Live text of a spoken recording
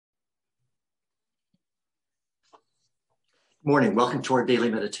Morning. Welcome to our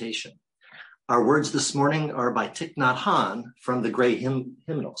daily meditation. Our words this morning are by Thich Nhat Hanh from the Gray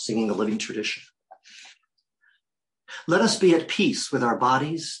Hymnal, Singing the Living Tradition. Let us be at peace with our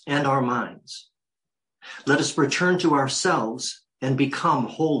bodies and our minds. Let us return to ourselves and become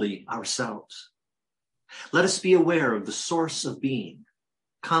wholly ourselves. Let us be aware of the source of being,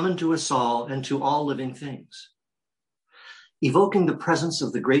 common to us all and to all living things. Evoking the presence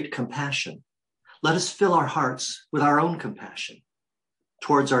of the great compassion, let us fill our hearts with our own compassion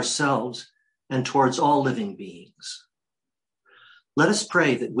towards ourselves and towards all living beings. Let us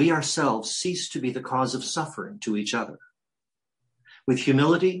pray that we ourselves cease to be the cause of suffering to each other. With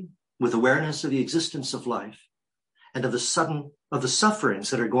humility, with awareness of the existence of life and of the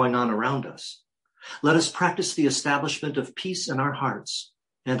sufferings that are going on around us, let us practice the establishment of peace in our hearts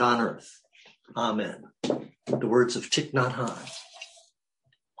and on earth. Amen. The words of Thich Nhat Hanh.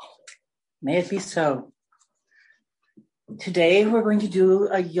 May it be so. Today we're going to do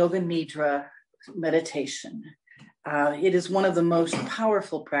a Yoga Nidra meditation. It is one of the most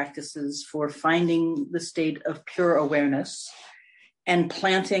powerful practices for finding the state of pure awareness and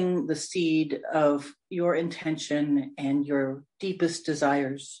planting the seed of your intention and your deepest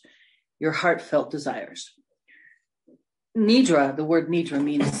desires, your heartfelt desires. Nidra, the word Nidra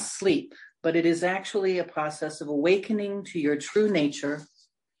means sleep, but it is actually a process of awakening to your true nature.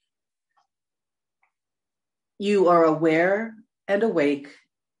 You are aware and awake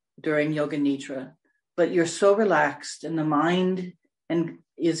during Yoga Nidra, but you're so relaxed and the mind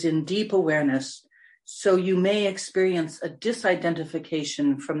is in deep awareness, so you may experience a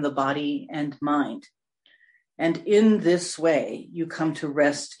disidentification from the body and mind. And in this way, you come to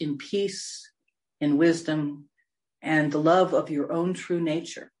rest in peace, in wisdom, and the love of your own true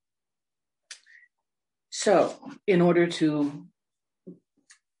nature. So, in order to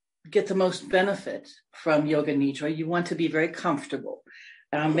get the most benefit from Yoga Nidra, you want to be very comfortable.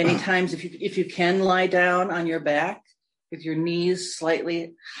 Many times, if you can lie down on your back with your knees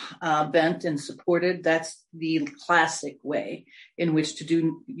slightly bent and supported, that's the classic way in which to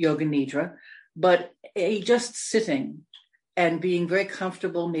do Yoga Nidra. But just sitting and being very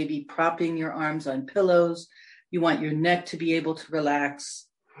comfortable, maybe propping your arms on pillows. You want your neck to be able to relax.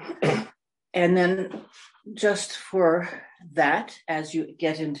 And then just for that, as you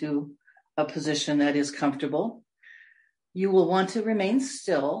get into a position that is comfortable, you will want to remain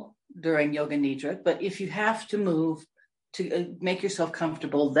still during Yoga Nidra. But if you have to move to make yourself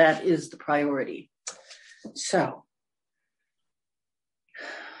comfortable, that is the priority. So,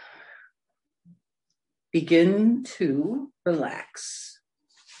 begin to relax.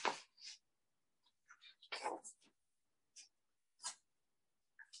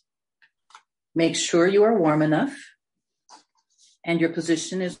 Make sure you are warm enough and your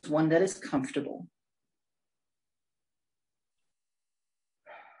position is one that is comfortable.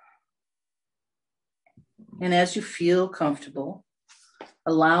 And as you feel comfortable,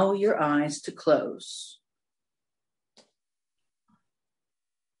 allow your eyes to close.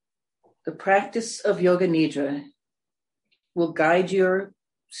 The practice of Yoga Nidra will guide your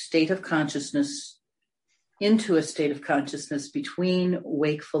state of consciousness into a state of consciousness between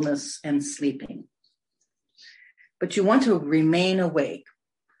wakefulness and sleeping. But you want to remain awake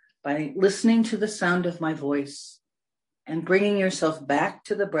by listening to the sound of my voice and bringing yourself back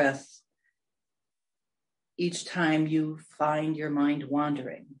to the breath each time you find your mind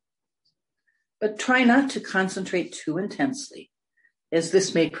wandering. But try not to concentrate too intensely, as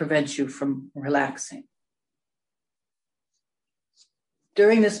this may prevent you from relaxing.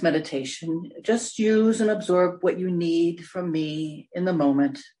 During this meditation, just use and absorb what you need from me in the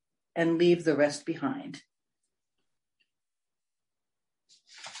moment and leave the rest behind.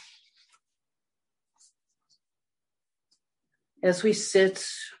 As we sit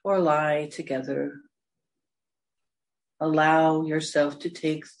or lie together, allow yourself to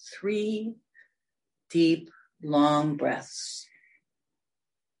take 3 deep, long breaths.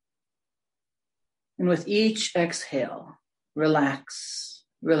 And with each exhale, relax,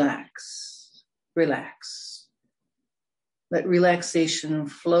 relax, relax. Let relaxation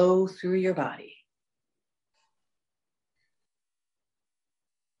flow through your body.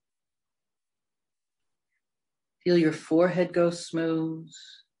 Feel your forehead go smooth,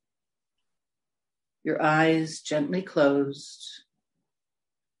 your eyes gently closed.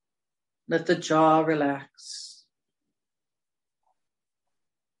 Let the jaw relax.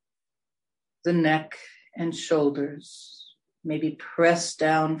 The neck and shoulders, maybe press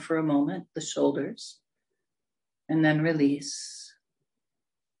down for a moment, the shoulders, and then release.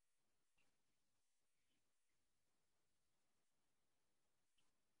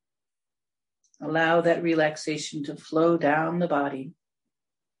 Allow that relaxation to flow down the body,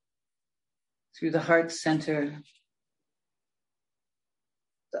 through the heart center,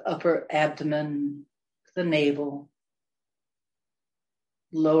 the upper abdomen, the navel,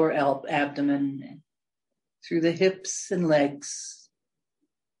 lower abdomen, through the hips and legs,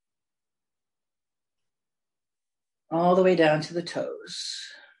 all the way down to the toes.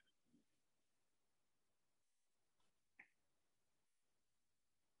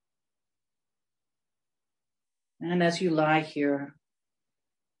 And as you lie here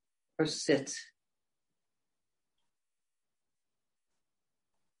or sit,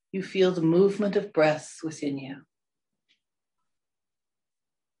 you feel the movement of breath within you.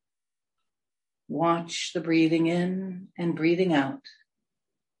 Watch the breathing in and breathing out.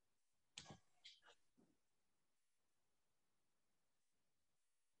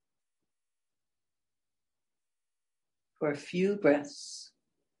 For a few breaths.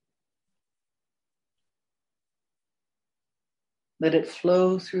 Let it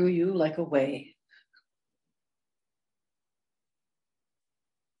flow through you like a wave.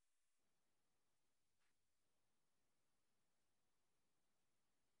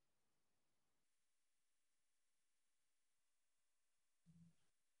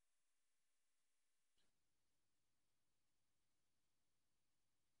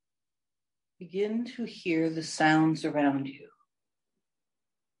 Begin to hear the sounds around you.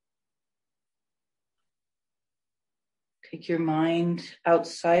 Take your mind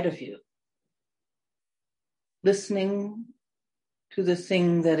outside of you, listening to the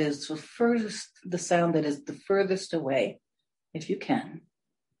thing that is the furthest, the sound that is the furthest away, if you can.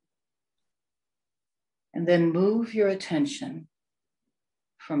 And then move your attention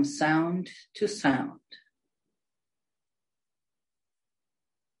from sound to sound.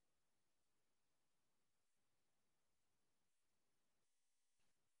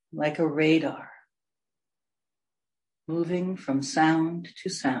 Like a radar, moving from sound to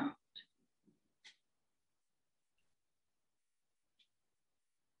sound.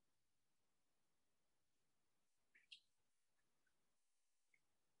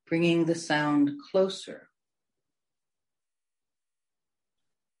 Bringing the sound closer.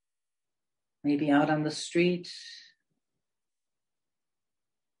 Maybe out on the street.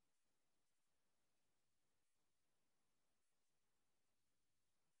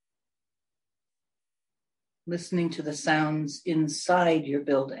 Listening to the sounds inside your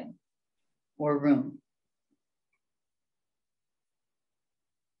building or room.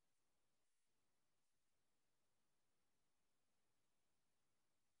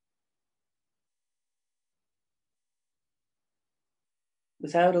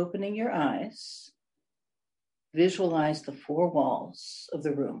 Without opening your eyes, visualize the four walls of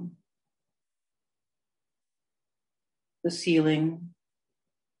the room, the ceiling,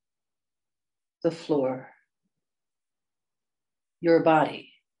 the floor, your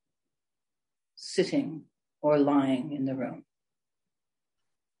body sitting or lying in the room.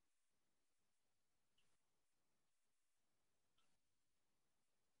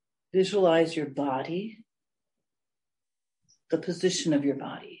 Visualize your body, the position of your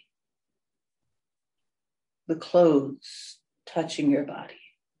body, the clothes touching your body,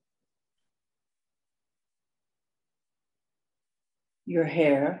 your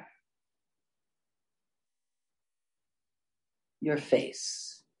hair, your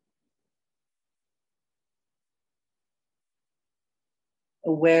face.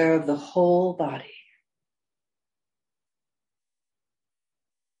 Aware of the whole body.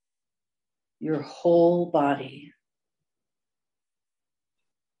 Your whole body.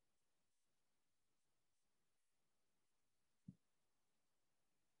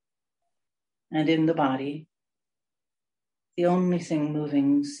 And in the body, the only thing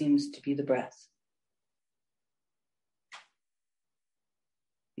moving seems to be the breath.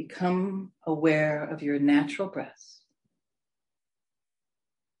 Become aware of your natural breath.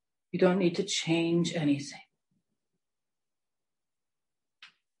 You don't need to change anything.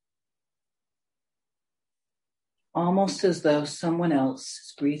 Almost as though someone else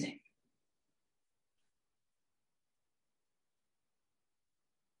is breathing.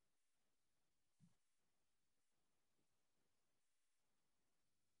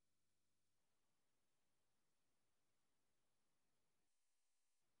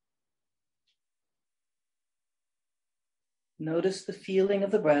 Notice the feeling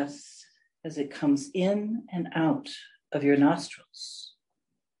of the breath as it comes in and out of your nostrils.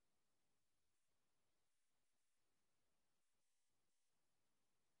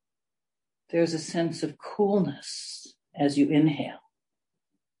 There's a sense of coolness as you inhale.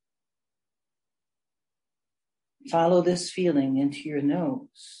 Follow this feeling into your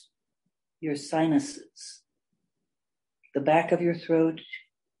nose your sinuses, the back of your throat,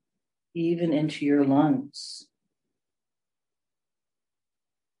 even into your lungs.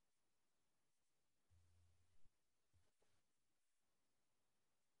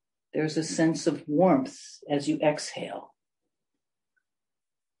 There's a sense of warmth as you exhale.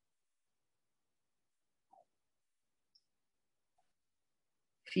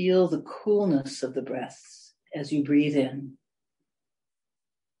 Feel the coolness of the breath as you breathe in.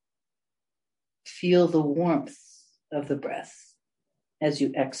 Feel the warmth of the breath as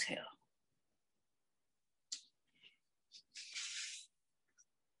you exhale.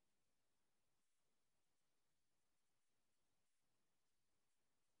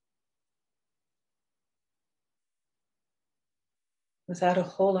 Without a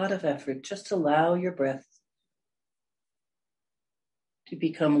whole lot of effort, just allow your breath to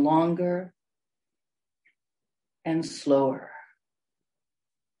become longer and slower.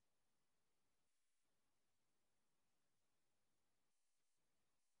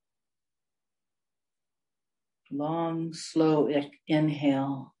 Long, slow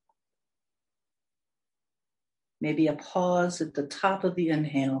inhale. Maybe a pause at the top of the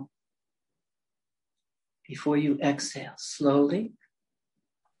inhale before you exhale slowly,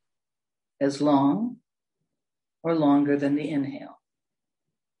 as long or longer than the inhale.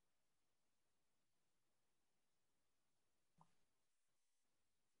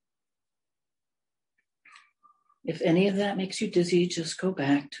 If any of that makes you dizzy, just go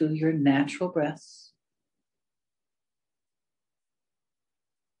back to your natural breath.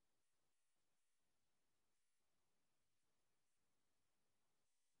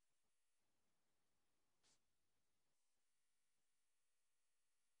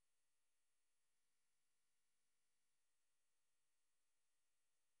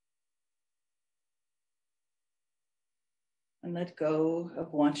 And let go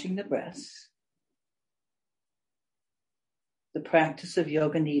of watching the breath. The practice of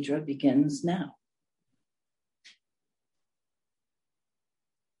Yoga Nidra begins now.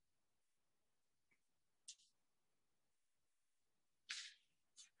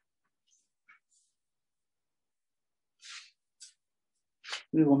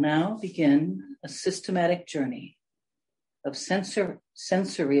 We will now begin a systematic journey of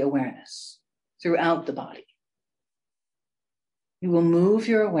sensory awareness throughout the body. You will move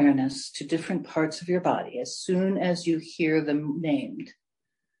your awareness to different parts of your body as soon as you hear them named.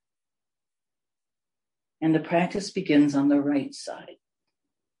 And the practice begins on the right side.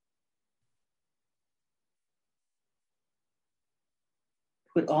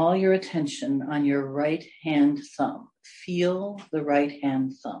 Put all your attention on your right hand thumb. Feel the right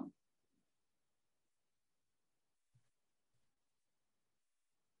hand thumb.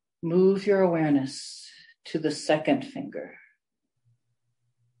 Move your awareness to the second finger,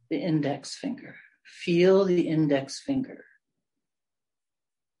 the index finger. Feel the index finger.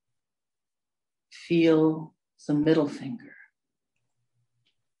 Feel the middle finger,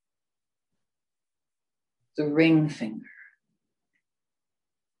 the ring finger,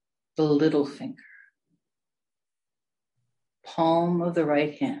 the little finger, palm of the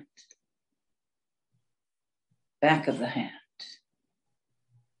right hand, back of the hand,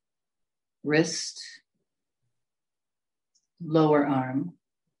 wrist, lower arm,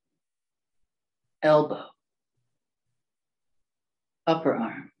 elbow, upper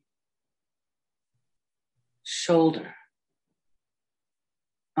arm, shoulder,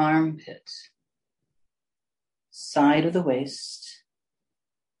 armpit, side of the waist,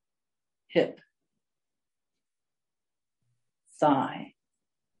 hip, thigh,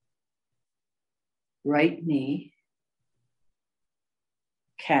 right knee,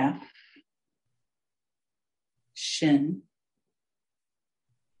 calf, shin,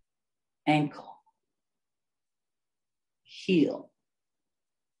 ankle, heel,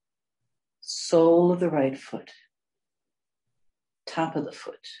 sole of the right foot, top of the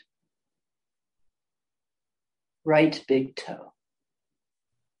foot, right big toe,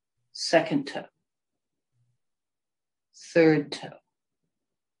 second toe, third toe,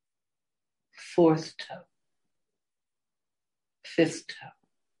 fourth toe, fifth toe.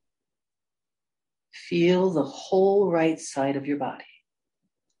 Feel the whole right side of your body.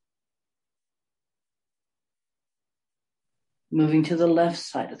 Moving to the left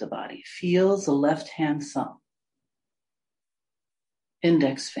side of the body, feel the left hand thumb,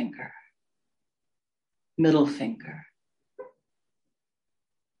 index finger, middle finger,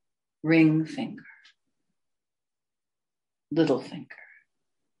 ring finger, little finger,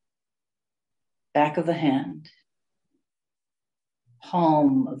 back of the hand,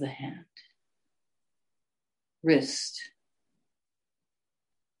 palm of the hand, wrist,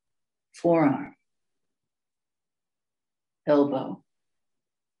 forearm, elbow,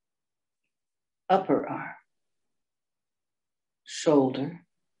 upper arm, shoulder,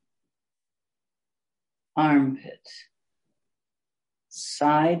 armpit,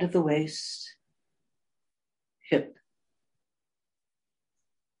 side of the waist, hip,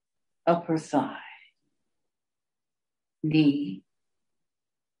 upper thigh, knee,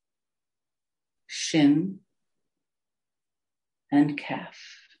 shin, and calf,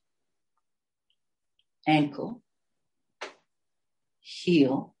 ankle,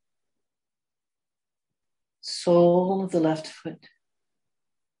 heel, sole of the left foot,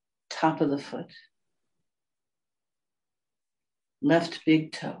 top of the foot, left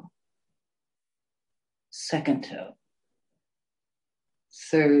big toe, second toe,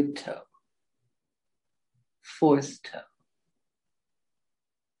 third toe, fourth toe,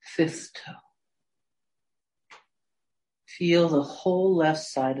 fifth toe. Feel the whole left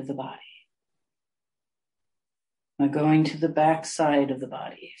side of the body. Now going to the back side of the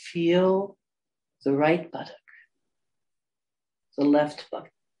body, feel the right buttock, the left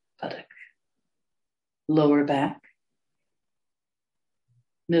buttock, lower back,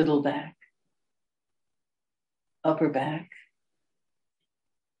 middle back, upper back.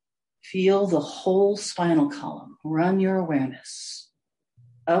 Feel the whole spinal column. Run your awareness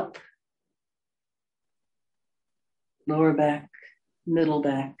up, lower back, middle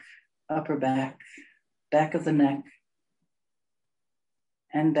back, upper back, back of the neck,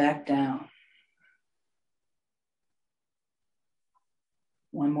 and back down.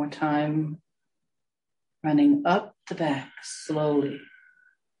 One more time, running up the back slowly.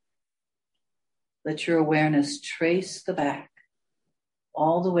 Let your awareness trace the back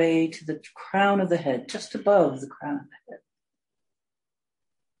all the way to the crown of the head, just above the crown of the head.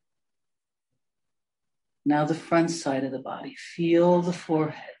 Now the front side of the body. Feel the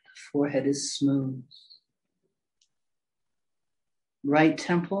forehead. The forehead is smooth. Right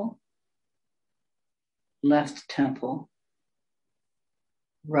temple, left temple,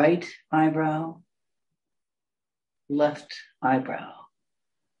 right eyebrow, left eyebrow.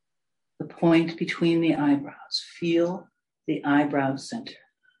 The point between the eyebrows. Feel the eyebrow center.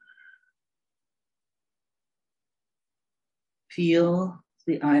 Feel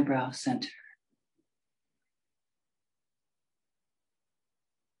the eyebrow center.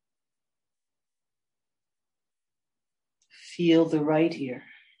 Feel the right ear,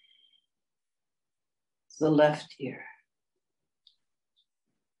 the left ear,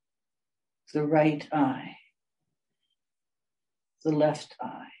 the right eye, the left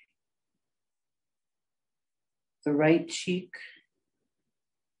eye, the right cheek,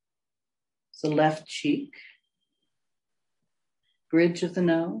 the left cheek, bridge of the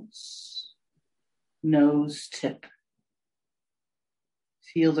nose, nose tip.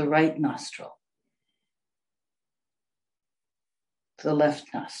 Feel the right nostril, the left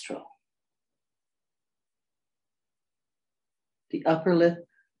nostril, the upper lip,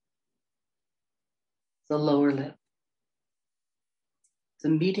 the lower lip, the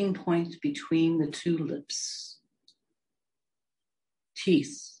meeting point between the two lips,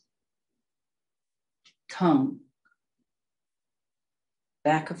 teeth, tongue,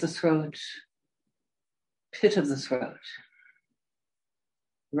 back of the throat, pit of the throat,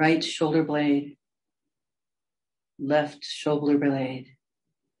 right shoulder blade, left shoulder blade,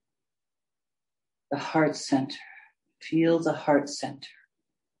 the heart center. Feel the heart center.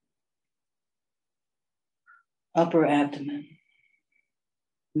 Upper abdomen,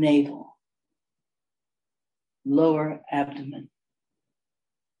 navel, lower abdomen,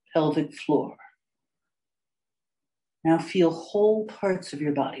 pelvic floor. Now feel whole parts of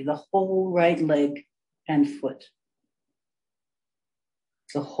your body, the whole right leg and foot,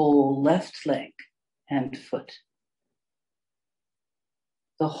 the whole left leg and foot,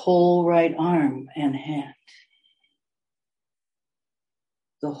 the whole right arm and hand,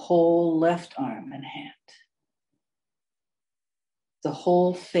 the whole left arm and hand, the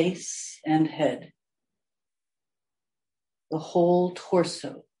whole face and head, the whole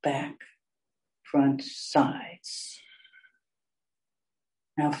torso, back, front, sides.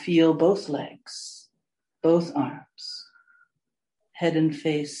 Now feel both legs, both arms, head and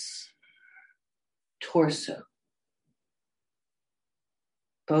face, torso.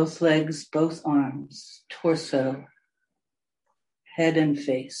 Both legs, both arms, torso, head and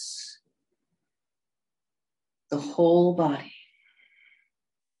face. The whole body.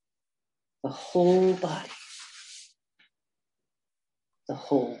 The whole body. The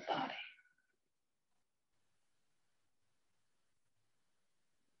whole body.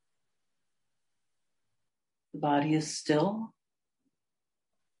 The body is still.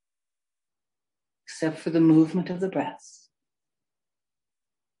 except for the movement of the breath.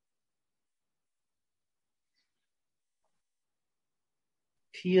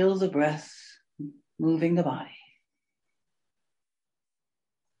 Feel the breath moving the body.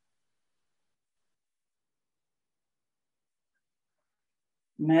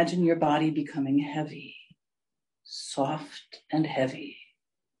 Imagine your body becoming heavy, soft and heavy.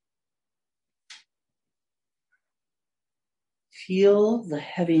 Feel the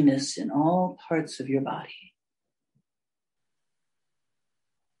heaviness in all parts of your body,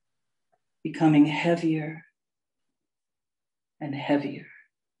 becoming heavier and heavier.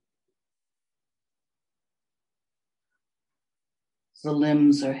 The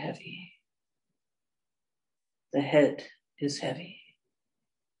limbs are heavy. The head is heavy.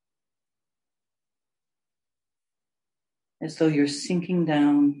 As though you're sinking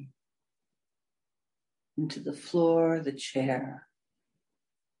down into the floor, the chair.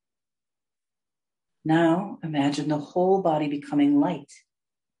 Now imagine the whole body becoming light,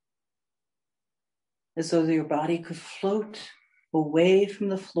 as though your body could float away from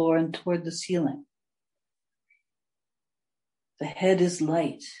the floor and toward the ceiling. The head is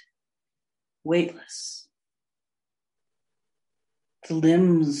light, weightless. The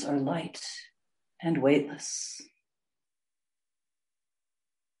limbs are light and weightless.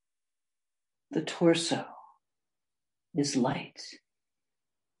 The torso is light.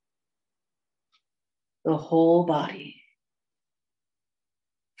 The whole body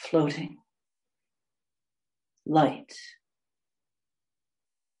floating, light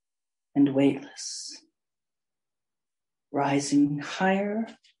and weightless, rising higher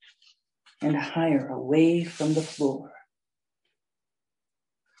and higher away from the floor.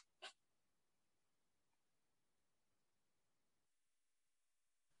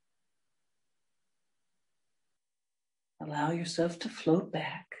 Allow yourself to float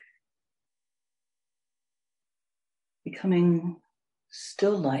back, becoming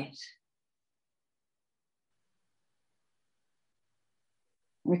still light.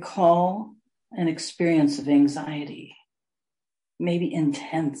 Recall an experience of anxiety, maybe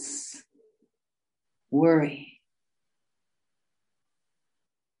intense worry.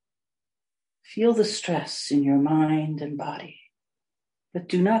 Feel the stress in your mind and body, but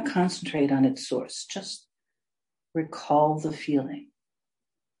do not concentrate on its source. Just recall the feeling.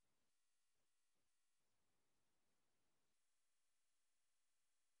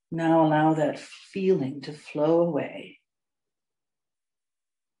 Now allow that feeling to flow away.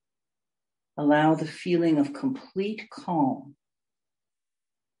 Allow the feeling of complete calm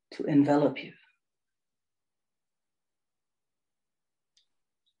to envelop you.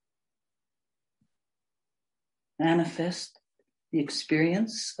 Manifest the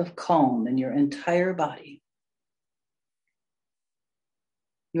experience of calm in your entire body.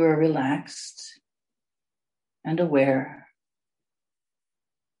 You are relaxed and aware,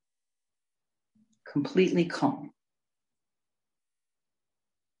 completely calm.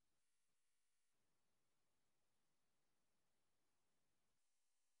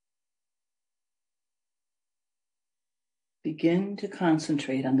 Begin to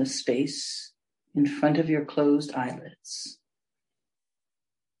concentrate on the space in front of your closed eyelids.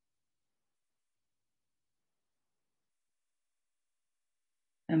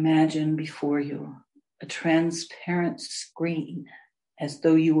 Imagine before you a transparent screen, as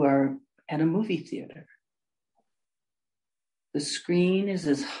though you are at a movie theater. The screen is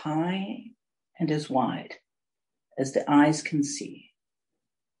as high and as wide as the eyes can see.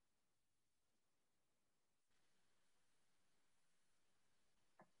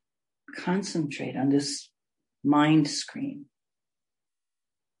 Concentrate on this mind screen.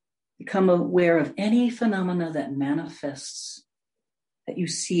 Become aware of any phenomena that manifests, that you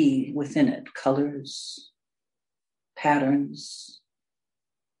see within it, colors, patterns,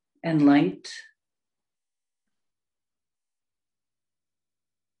 and light.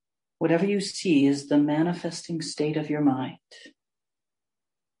 Whatever you see is the manifesting state of your mind.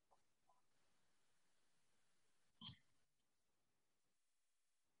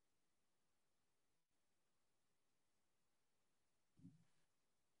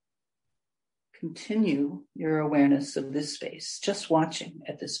 Continue your awareness of this space, just watching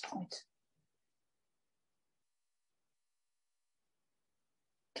at this point.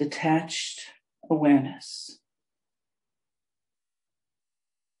 Detached awareness.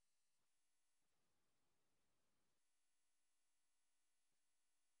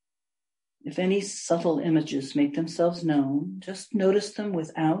 If any subtle images make themselves known, just notice them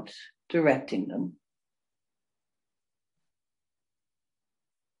without directing them.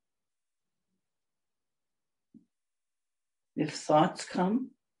 If thoughts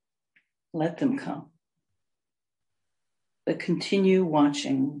come, Let them come. But continue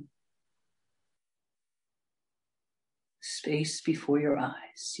watching space before your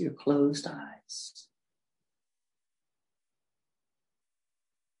eyes, your closed eyes.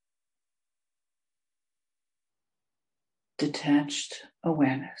 Detached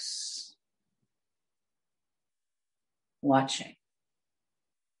awareness. Watching.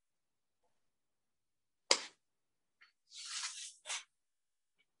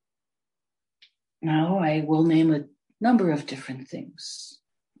 Now I will name a number of different things,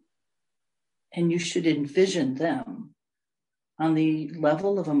 and you should envision them on the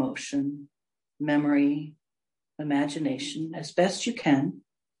level of emotion, memory, imagination, as best you can.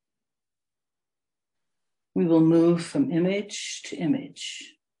 We will move from image to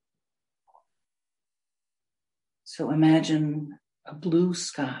image. So imagine a blue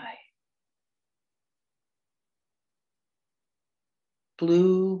sky.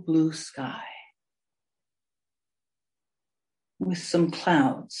 Blue, blue sky. With some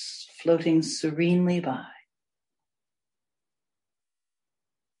clouds floating serenely by.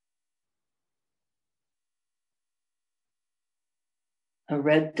 A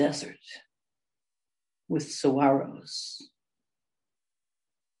red desert with saguaros.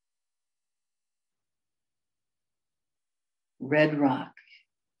 Red rock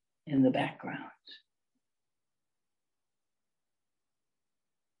in the background.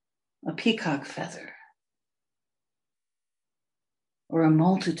 A peacock feather, or a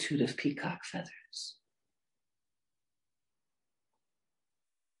multitude of peacock feathers.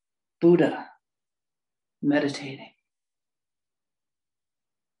 Buddha meditating.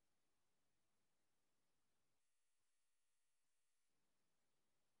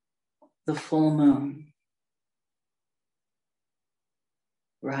 The full moon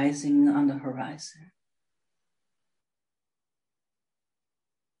rising on the horizon.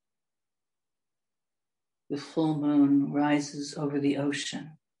 The full moon rises over the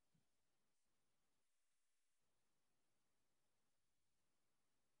ocean.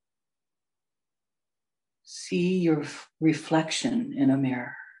 See your reflection in a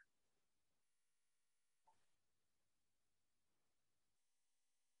mirror.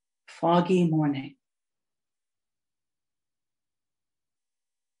 Foggy morning.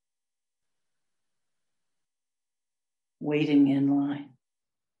 Waiting in line.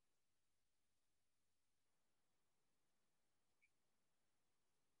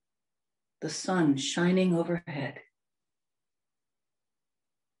 The sun shining overhead.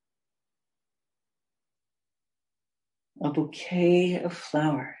 A bouquet of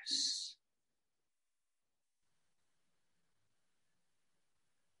flowers.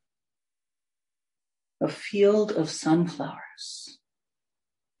 A field of sunflowers.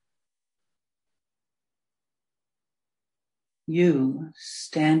 You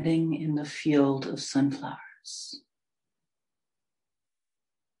standing in the field of sunflowers.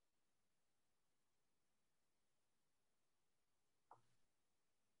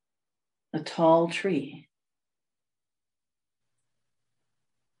 A tall tree.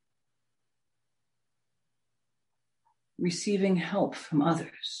 Receiving help from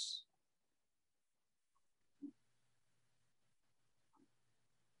others.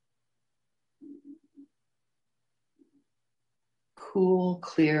 Cool,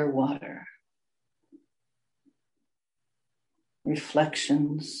 clear water.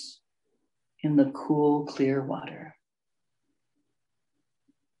 Reflections in the cool, clear water.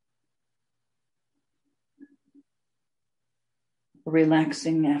 A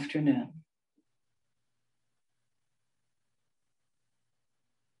relaxing afternoon.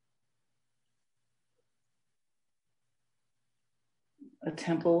 A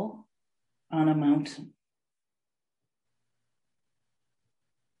temple on a mountain.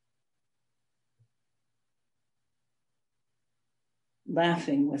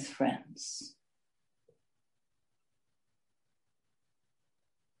 Laughing with friends.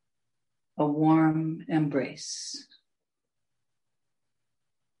 A warm embrace.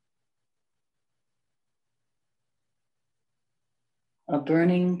 A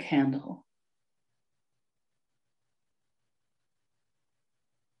burning candle.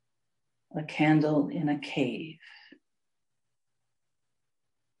 A candle in a cave.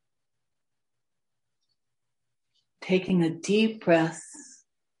 Taking a deep breath.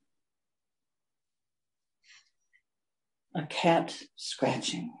 A cat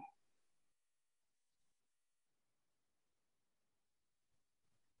scratching.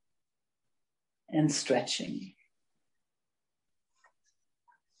 And stretching.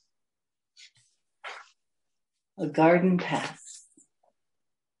 A garden path.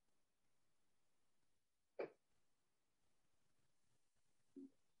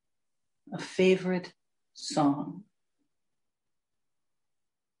 a favorite song.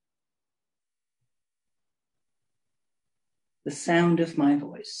 The sound of my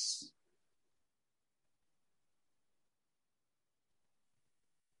voice.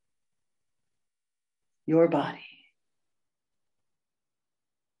 Your body.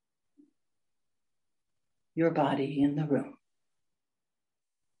 Your body in the room.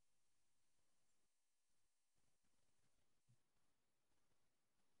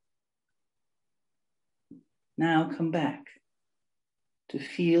 Now come back to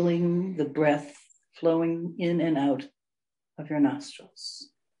feeling the breath flowing in and out of your nostrils.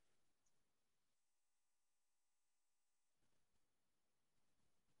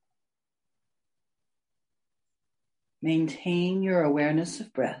 Maintain your awareness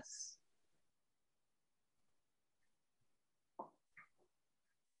of breath.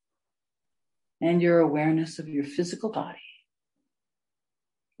 And your awareness of your physical body.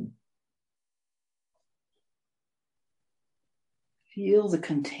 Feel the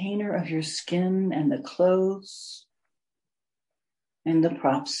container of your skin and the clothes and the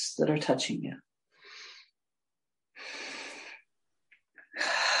props that are touching you.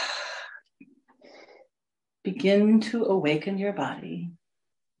 Begin to awaken your body.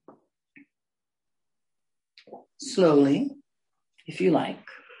 Slowly, if you like.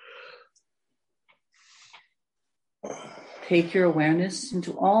 Take your awareness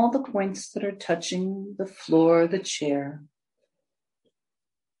into all the points that are touching the floor, the chair.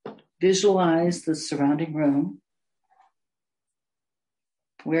 Visualize the surrounding room,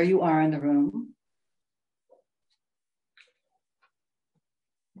 where you are in the room.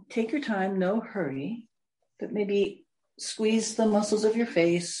 Take your time, no hurry, but maybe squeeze the muscles of your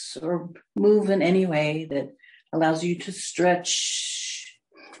face or move in any way that allows you to stretch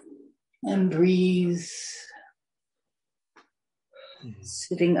and breathe.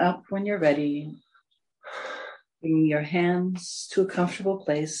 Sitting up when you're ready, bringing your hands to a comfortable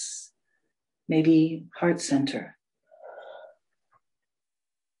place. Maybe heart center.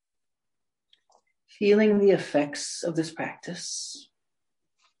 Feeling the effects of this practice.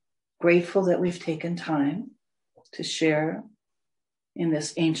 Grateful that we've taken time to share in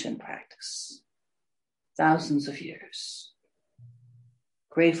this ancient practice. Thousands of years.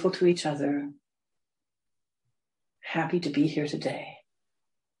 Grateful to each other. Happy to be here today.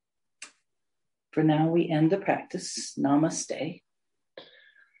 For now, we end the practice. Namaste.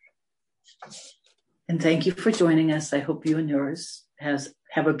 And thank you for joining us. I hope you and yours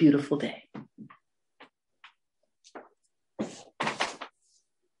have a beautiful day.